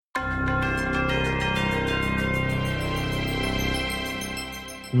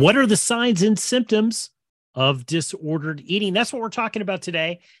What are the signs and symptoms of disordered eating? That's what we're talking about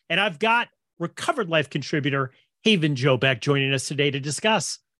today. And I've got Recovered Life contributor Haven Jobeck joining us today to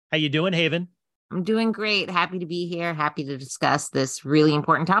discuss. How you doing, Haven? I'm doing great. Happy to be here. Happy to discuss this really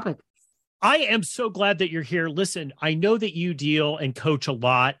important topic. I am so glad that you're here. Listen, I know that you deal and coach a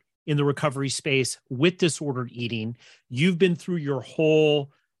lot in the recovery space with disordered eating. You've been through your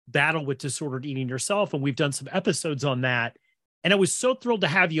whole battle with disordered eating yourself, and we've done some episodes on that. And I was so thrilled to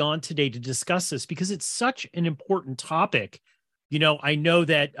have you on today to discuss this because it's such an important topic. You know, I know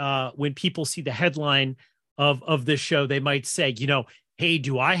that when people see the headline of this show, they might say, hey,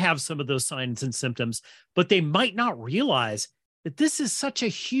 do I have some of those signs and symptoms? But they might not realize that this is such a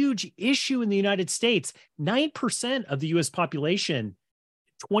huge issue in the United States. 9% of the US population,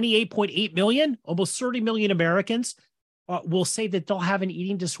 28.8 million, almost 30 million Americans will say that they'll have an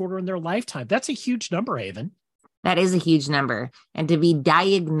eating disorder in their lifetime. That's a huge number, Haven. That is a huge number. And to be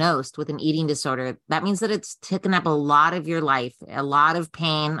diagnosed with an eating disorder, that means that it's taken up a lot of your life, a lot of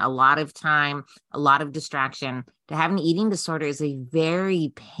pain, a lot of time, a lot of distraction. To have an eating disorder is a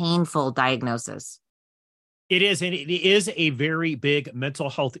very painful diagnosis. It is, and it is a very big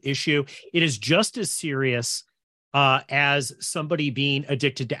mental health issue. It is just as serious as somebody being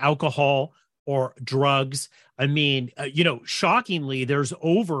addicted to alcohol or drugs. I mean, shockingly, there's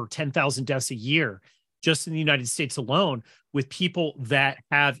over 10,000 deaths a year just in the United States alone with people that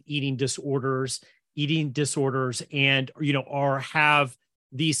have eating disorders, and, have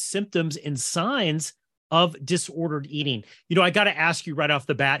these symptoms and signs of disordered eating. I got to ask you right off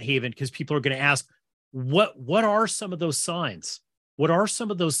the bat, Haven, because people are going to ask, what are some of those signs? What are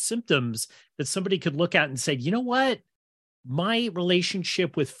some of those symptoms that somebody could look at and say, you know what? My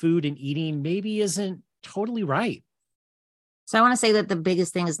relationship with food and eating maybe isn't totally right. So I want to say that the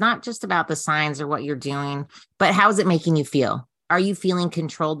biggest thing is not just about the signs or what you're doing, but how is it making you feel? Are you feeling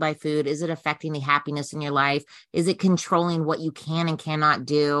controlled by food? Is it affecting the happiness in your life? Is it controlling what you can and cannot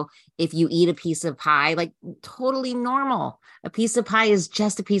do? If you eat a piece of pie, like totally normal. A piece of pie is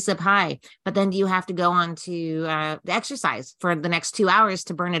just a piece of pie. But then do you have to go on to the exercise for the next 2 hours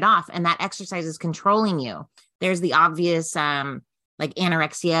to burn it off? And that exercise is controlling you. There's the obvious like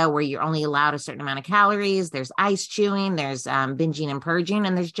anorexia, where you're only allowed a certain amount of calories. There's ice chewing, there's binging and purging,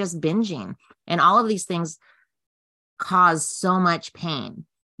 and there's just binging. And all of these things cause so much pain.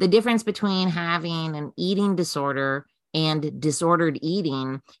 The difference between having an eating disorder and disordered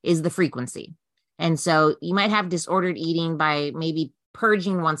eating is the frequency. And so you might have disordered eating by maybe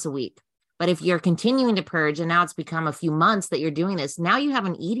purging once a week. But if you're continuing to purge and now it's become a few months that you're doing this, now you have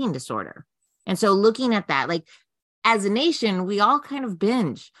an eating disorder. And so looking at that, like, as a nation, we all kind of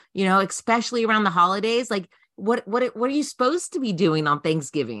binge, especially around the holidays. Like, what are you supposed to be doing on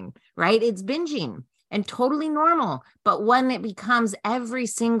Thanksgiving, right? It's binging and totally normal. But when it becomes every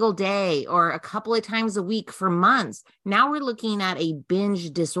single day or a couple of times a week for months, now we're looking at a binge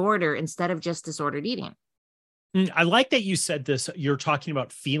disorder instead of just disordered eating. I like that you said this. You're talking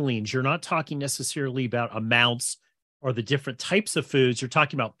about feelings. You're not talking necessarily about amounts or the different types of foods. You're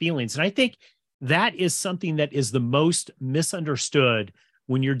talking about feelings. And I think that is something that is the most misunderstood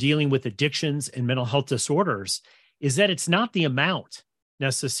when you're dealing with addictions and mental health disorders, is that it's not the amount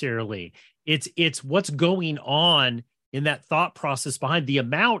necessarily. It's what's going on in that thought process behind. The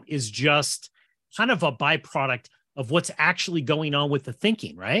amount is just kind of a byproduct of what's actually going on with the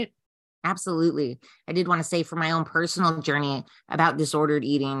thinking, right? Absolutely. I did want to say, for my own personal journey about disordered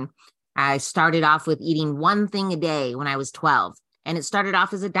eating, I started off with eating one thing a day when I was 12, and it started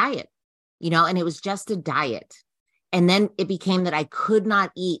off as a diet. And it was just a diet. And then it became that I could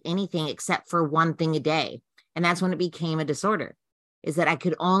not eat anything except for one thing a day. And that's when it became a disorder, is that I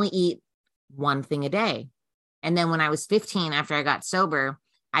could only eat one thing a day. And then when I was 15, after I got sober,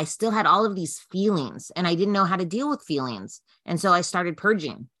 I still had all of these feelings and I didn't know how to deal with feelings. And so I started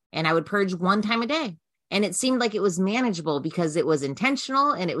purging, and I would purge one time a day. And it seemed like it was manageable because it was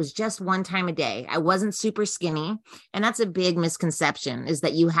intentional and it was just one time a day. I wasn't super skinny. And that's a big misconception, is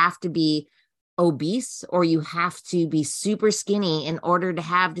that you have to be obese or you have to be super skinny in order to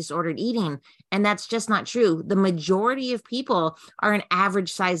have disordered eating. And that's just not true. The majority of people are an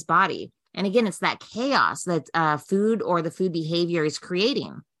average size body. And again, it's that chaos that food or the food behavior is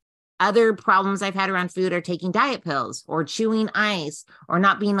creating. Other problems I've had around food are taking diet pills or chewing ice or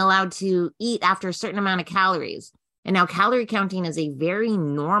not being allowed to eat after a certain amount of calories. And now calorie counting is a very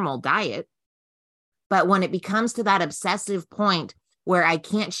normal diet. But when it becomes to that obsessive point where I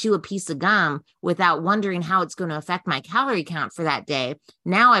can't chew a piece of gum without wondering how it's going to affect my calorie count for that day,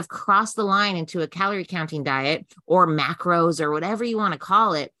 now I've crossed the line into a calorie counting diet or macros or whatever you want to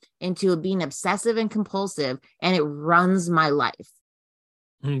call it, into being obsessive and compulsive, and it runs my life.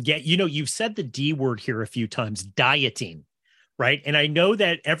 Yeah, you've said the D word here a few times, dieting, right? And I know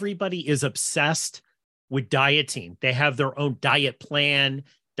that everybody is obsessed with dieting. They have their own diet plan,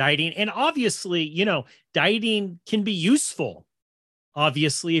 dieting. And obviously, dieting can be useful.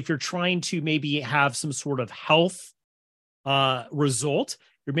 Obviously, if you're trying to maybe have some sort of health result,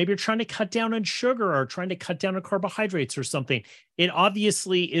 maybe you're trying to cut down on sugar or trying to cut down on carbohydrates or something. It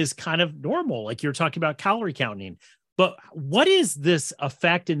obviously is kind of normal, like you're talking about calorie counting. But what is this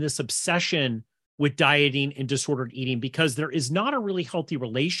effect and this obsession with dieting and disordered eating? Because there is not a really healthy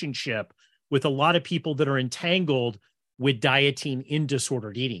relationship with a lot of people that are entangled with dieting in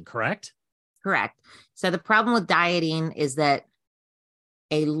disordered eating, correct? Correct. So the problem with dieting is that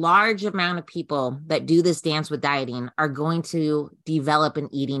a large amount of people that do this dance with dieting are going to develop an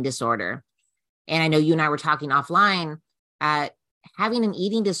eating disorder. And I know you and I were talking offline. Having an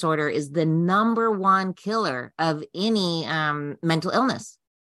eating disorder is the number one killer of any mental illness.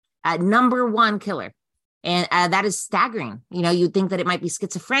 Number one killer. And that is staggering. You'd think that it might be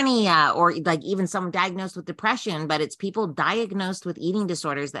schizophrenia or like even someone diagnosed with depression, but it's people diagnosed with eating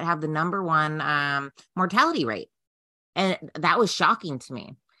disorders that have the number one mortality rate. And that was shocking to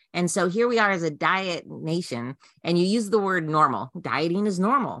me. And so here we are as a diet nation, and you use the word normal. Dieting is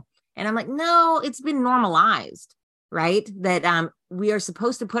normal. And I'm like, no, it's been normalized, right? That we are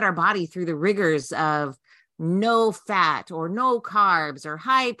supposed to put our body through the rigors of no fat or no carbs or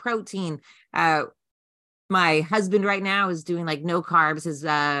high protein. My husband right now is doing like no carbs. His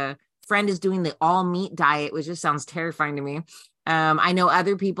friend is doing the all meat diet, which just sounds terrifying to me. I know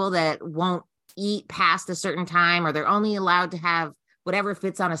other people that won't eat past a certain time, or they're only allowed to have whatever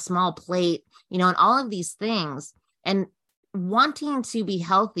fits on a small plate, and all of these things. And wanting to be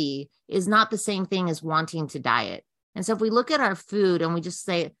healthy is not the same thing as wanting to diet. And so if we look at our food and we just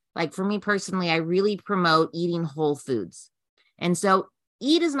say, like for me personally, I really promote eating whole foods. And so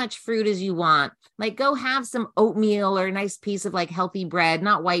eat as much fruit as you want. Like go have some oatmeal or a nice piece of like healthy bread,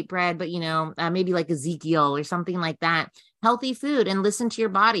 not white bread, but maybe like Ezekiel or something like that. Healthy food, and listen to your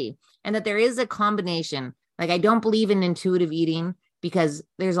body. And that there is a combination. Like I don't believe in intuitive eating because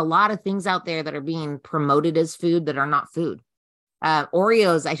there's a lot of things out there that are being promoted as food that are not food.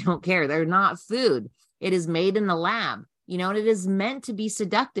 Oreos, I don't care. They're not food. It is made in the lab, and it is meant to be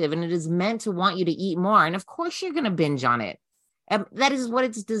seductive, and it is meant to want you to eat more. And of course you're going to binge on it. That is what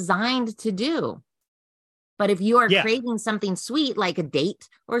it's designed to do. But if you are craving something sweet, like a date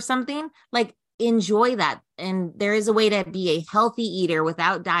or something, like enjoy that. And there is a way to be a healthy eater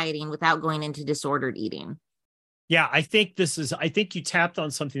without dieting, without going into disordered eating. Yeah, I think you tapped on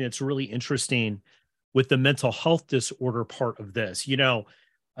something that's really interesting with the mental health disorder part of this.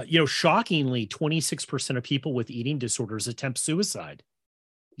 Shockingly, 26% of people with eating disorders attempt suicide.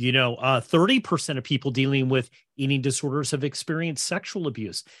 30% of people dealing with eating disorders have experienced sexual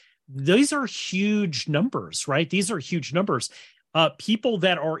abuse. These are huge numbers, right? These are huge numbers. People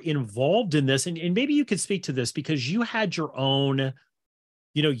that are involved in this, and maybe you could speak to this because you had your own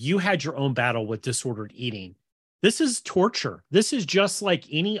battle with disordered eating. This is torture. This is just like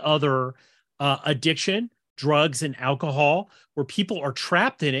any other addiction, drugs and alcohol, where people are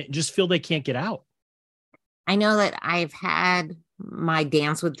trapped in it and just feel they can't get out. I know that I've had my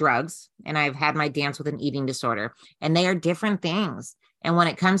dance with drugs and I've had my dance with an eating disorder, and they are different things. And when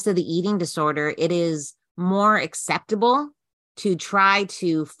it comes to the eating disorder, it is more acceptable to try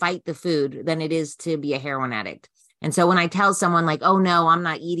to fight the food than it is to be a heroin addict. And so when I tell someone like, oh no, I'm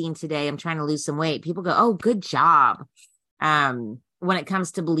not eating today, I'm trying to lose some weight, people go, oh, good job. When it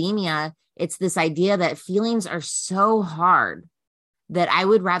comes to bulimia, it's this idea that feelings are so hard that I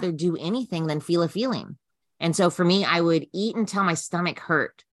would rather do anything than feel a feeling. And so for me, I would eat until my stomach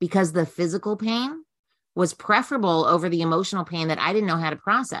hurt because the physical pain was preferable over the emotional pain that I didn't know how to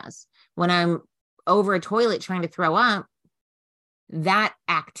process. When I'm over a toilet trying to throw up, that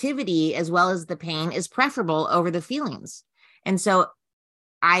activity as well as the pain is preferable over the feelings. And so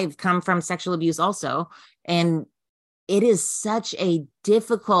I've come from sexual abuse also, and it is such a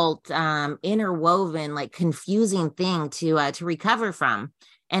difficult, interwoven, like confusing thing to recover from.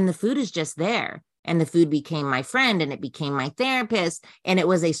 And the food is just there. And the food became my friend, and it became my therapist. And it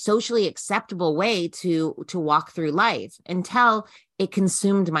was a socially acceptable way to walk through life until it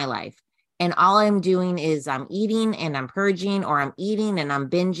consumed my life. And all I'm doing is I'm eating and I'm purging, or I'm eating and I'm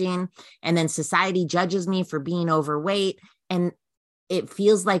binging. And then society judges me for being overweight. And it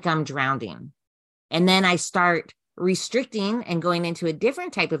feels like I'm drowning. And then I start restricting and going into a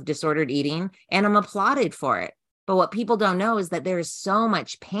different type of disordered eating, and I'm applauded for it. But what people don't know is that there is so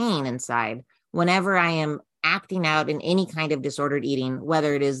much pain inside whenever I am acting out in any kind of disordered eating,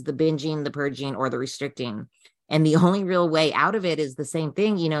 whether it is the binging, the purging, or the restricting. And the only real way out of it is the same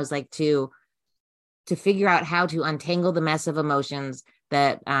thing, is like to figure out how to untangle the mess of emotions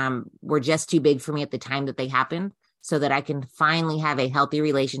that were just too big for me at the time that they happened, so that I can finally have a healthy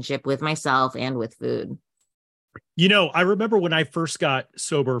relationship with myself and with food. I remember when I first got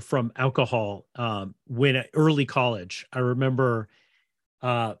sober from alcohol, when early college, I remember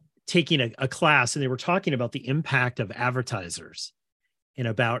taking a class, and they were talking about the impact of advertisers and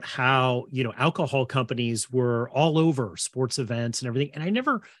about how, alcohol companies were all over sports events and everything. And I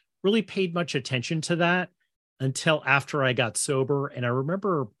never really paid much attention to that until after I got sober. And I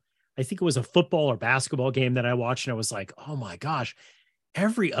remember, I think it was a football or basketball game that I watched, and I was like, oh my gosh,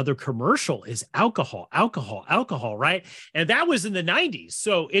 every other commercial is alcohol, alcohol, alcohol, right? And that was in the 90s.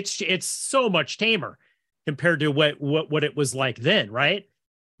 So it's so much tamer compared to what it was like then, right?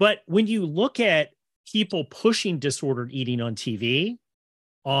 But when you look at people pushing disordered eating on TV,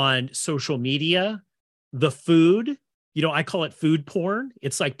 on social media, the food, I call it food porn.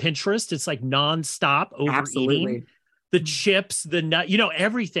 It's like Pinterest. It's like nonstop overeating. Absolutely. The chips, the nut,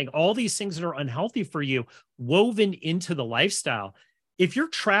 everything, all these things that are unhealthy for you woven into the lifestyle. If you're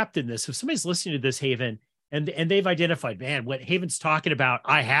trapped in this, if somebody's listening to this, Haven, and they've identified, man, what Haven's talking about,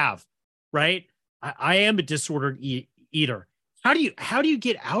 I have, right? I am a disordered eater. How do you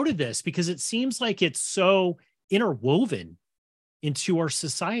get out of this? Because it seems like it's so interwoven into our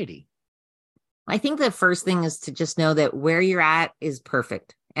society. I think the first thing is to just know that where you're at is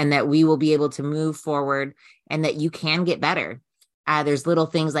perfect, and that we will be able to move forward, and that you can get better. There's little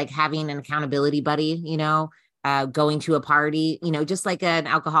things like having an accountability buddy, going to a party, just like an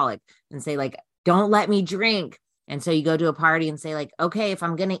alcoholic, and say like, don't let me drink. And so you go to a party and say like, okay, if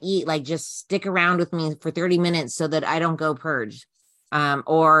I'm going to eat, like just stick around with me for 30 minutes so that I don't go purge.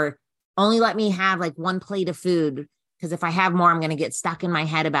 Or only let me have like one plate of food, because if I have more, I'm going to get stuck in my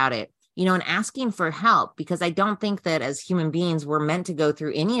head about it, and asking for help, because I don't think that as human beings, we're meant to go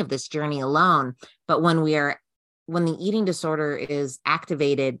through any of this journey alone. But when the eating disorder is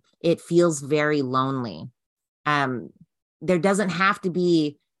activated, it feels very lonely. There doesn't have to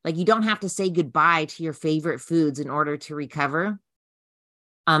be like, you don't have to say goodbye to your favorite foods in order to recover.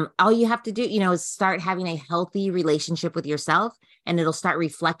 All you have to do, is start having a healthy relationship with yourself, and it'll start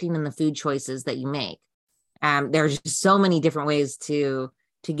reflecting in the food choices that you make. There's just so many different ways to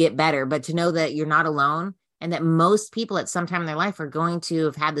get better, but to know that you're not alone, and that most people at some time in their life are going to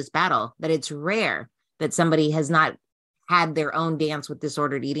have had this battle, that it's rare that somebody has not had their own dance with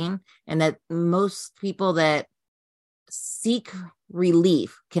disordered eating, and that most people that seek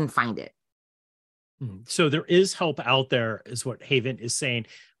relief can find it. So there is help out there, is what Haven is saying.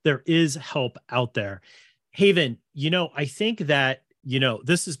 There is help out there. Haven, I think that,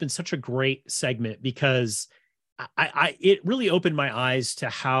 this has been such a great segment, because it really opened my eyes to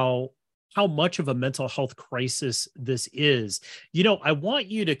how much of a mental health crisis this is. I want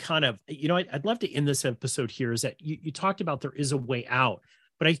you to kind of, I'd love to end this episode here, is that you talked about there is a way out.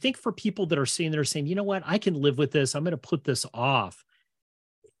 But I think for people that are sitting there saying, you know what, I can live with this, I'm going to put this off,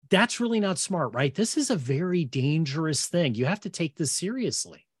 that's really not smart, right? This is a very dangerous thing. You have to take this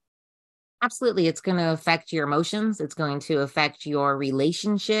seriously. Absolutely. It's going to affect your emotions. It's going to affect your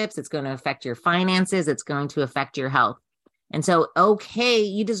relationships. It's going to affect your finances. It's going to affect your health. And so, okay,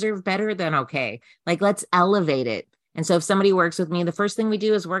 you deserve better than okay. Like, let's elevate it. And so if somebody works with me, the first thing we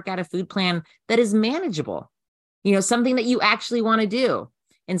do is work out a food plan that is manageable, something that you actually want to do,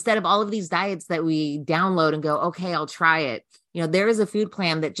 instead of all of these diets that we download and go, okay, I'll try it. There is a food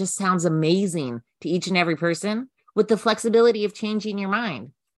plan that just sounds amazing to each and every person, with the flexibility of changing your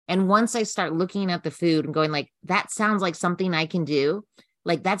mind. And once I start looking at the food and going like, that sounds like something I can do,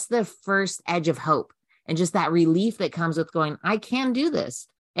 like that's the first edge of hope, and just that relief that comes with going, I can do this.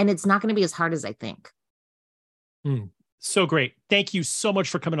 And it's not going to be as hard as I think. So great. Thank you so much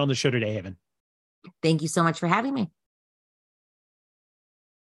for coming on the show today, Haven. Thank you so much for having me.